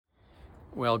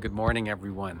Well, good morning,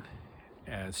 everyone.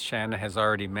 As Shanna has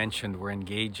already mentioned, we're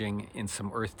engaging in some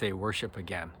Earth Day worship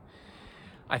again.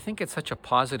 I think it's such a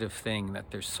positive thing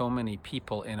that there's so many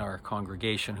people in our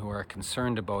congregation who are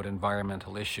concerned about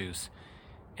environmental issues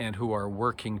and who are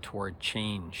working toward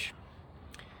change.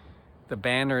 The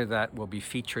banner that will be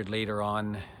featured later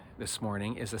on this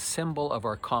morning is a symbol of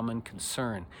our common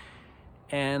concern,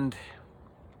 and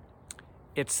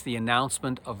it's the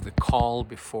announcement of the call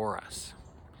before us.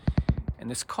 And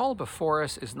this call before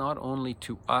us is not only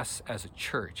to us as a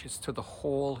church, it's to the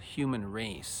whole human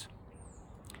race.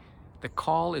 The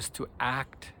call is to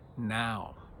act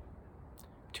now,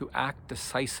 to act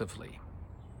decisively,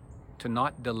 to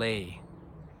not delay.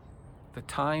 The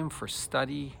time for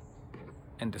study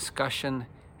and discussion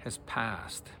has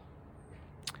passed.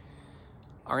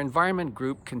 Our environment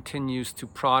group continues to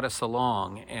prod us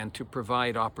along and to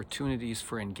provide opportunities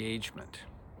for engagement.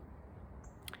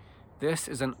 This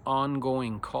is an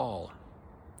ongoing call,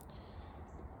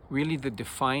 really the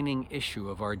defining issue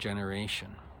of our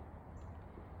generation.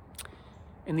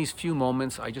 In these few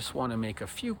moments, I just want to make a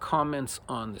few comments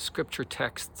on the scripture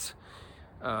texts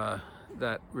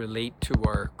that relate to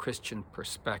our Christian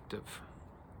perspective.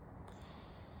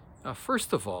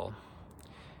 First of all,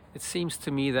 it seems to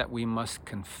me that we must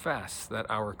confess that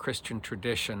our Christian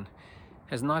tradition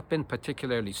has not been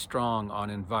particularly strong on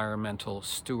environmental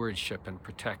stewardship and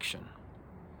protection.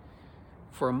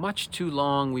 For much too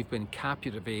long, we've been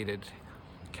captivated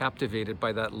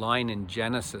by that line in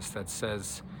Genesis that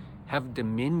says, "Have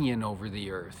dominion over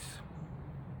the earth,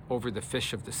 over the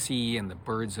fish of the sea and the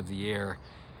birds of the air,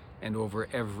 and over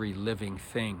every living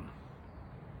thing."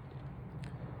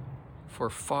 For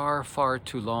far, far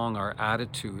too long, our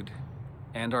attitude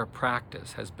and our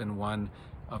practice has been one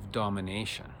of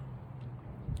domination.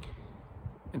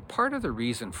 And part of the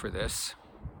reason for this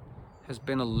has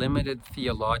been a limited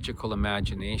theological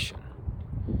imagination.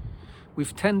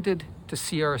 We've tended to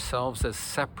see ourselves as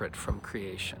separate from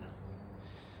creation,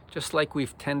 just like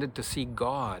we've tended to see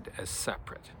God as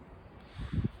separate.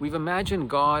 We've imagined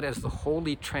God as the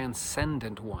holy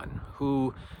transcendent one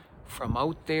who, from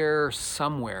out there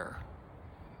somewhere,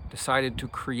 decided to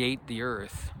create the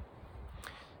earth,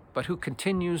 but who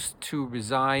continues to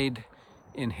reside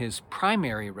in his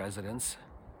primary residence,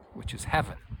 which is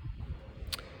heaven.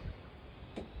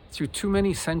 Through too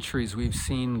many centuries, we've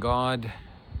seen God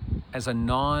as a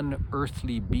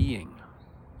non-earthly being,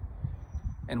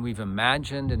 and we've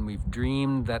imagined and we've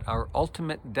dreamed that our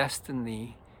ultimate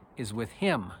destiny is with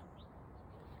him,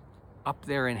 up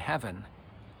there in heaven,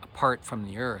 apart from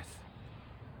the earth.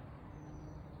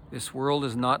 This world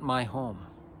is not my home.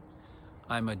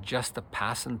 I'm just a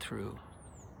passing through.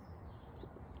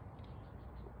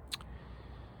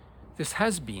 This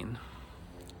has been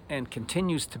and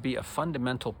continues to be a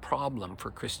fundamental problem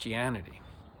for Christianity.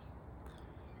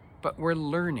 But we're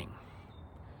learning.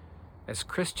 As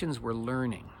Christians, we're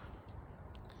learning.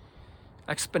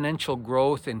 Exponential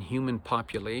growth in human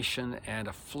population and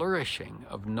a flourishing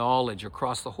of knowledge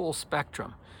across the whole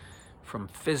spectrum, from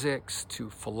physics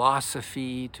to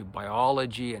philosophy to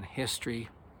biology and history,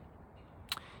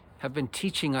 have been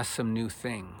teaching us some new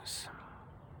things.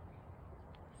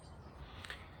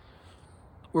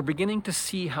 We're beginning to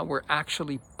see how we're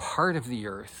actually part of the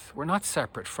earth. We're not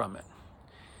separate from it.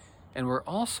 And we're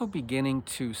also beginning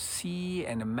to see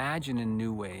and imagine in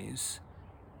new ways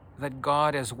that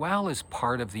God as well is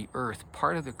part of the earth,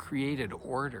 part of the created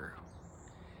order,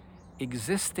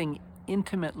 existing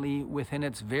intimately within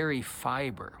its very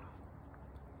fiber,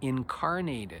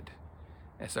 incarnated,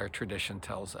 as our tradition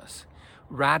tells us.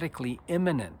 Radically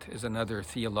immanent is another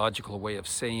theological way of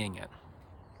saying it.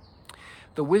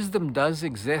 The wisdom does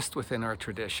exist within our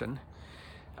tradition.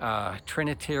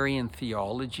 Trinitarian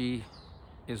theology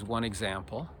is one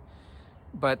example,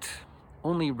 but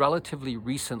only relatively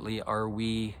recently are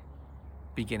we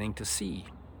beginning to see.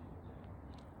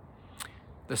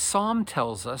 The Psalm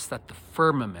tells us that the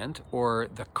firmament, or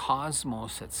the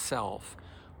cosmos itself,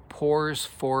 pours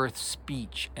forth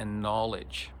speech and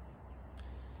knowledge.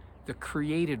 The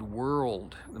created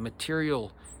world, the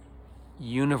material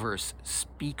universe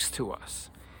speaks to us.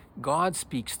 God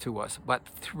speaks to us, but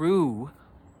through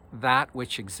that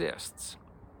which exists,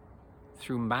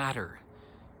 through matter,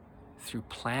 through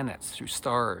planets, through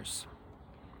stars.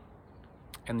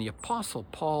 And the Apostle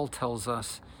Paul tells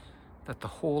us that the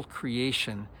whole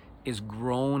creation is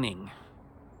groaning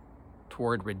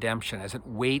toward redemption, as it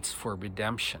waits for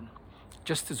redemption,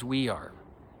 just as we are.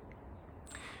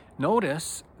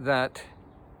 Notice that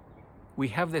we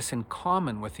have this in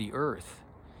common with the earth.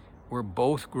 We're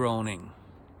both groaning.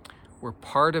 We're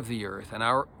part of the earth, and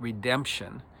our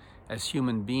redemption as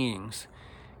human beings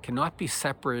cannot be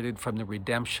separated from the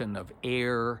redemption of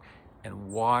air and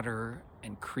water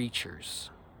and creatures.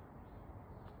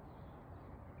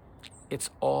 It's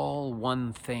all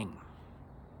one thing.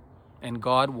 And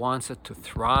God wants it to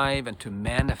thrive and to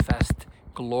manifest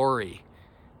glory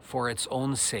for its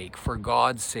own sake, for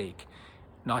God's sake,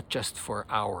 not just for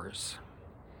ours.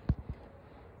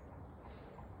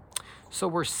 So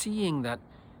we're seeing that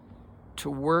to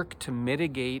work to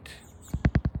mitigate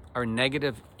our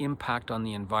negative impact on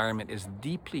the environment is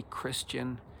deeply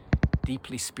Christian,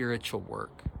 deeply spiritual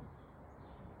work.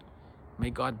 May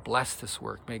God bless this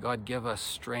work. May God give us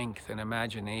strength and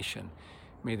imagination.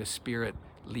 May the Spirit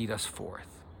lead us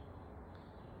forth.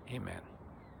 Amen.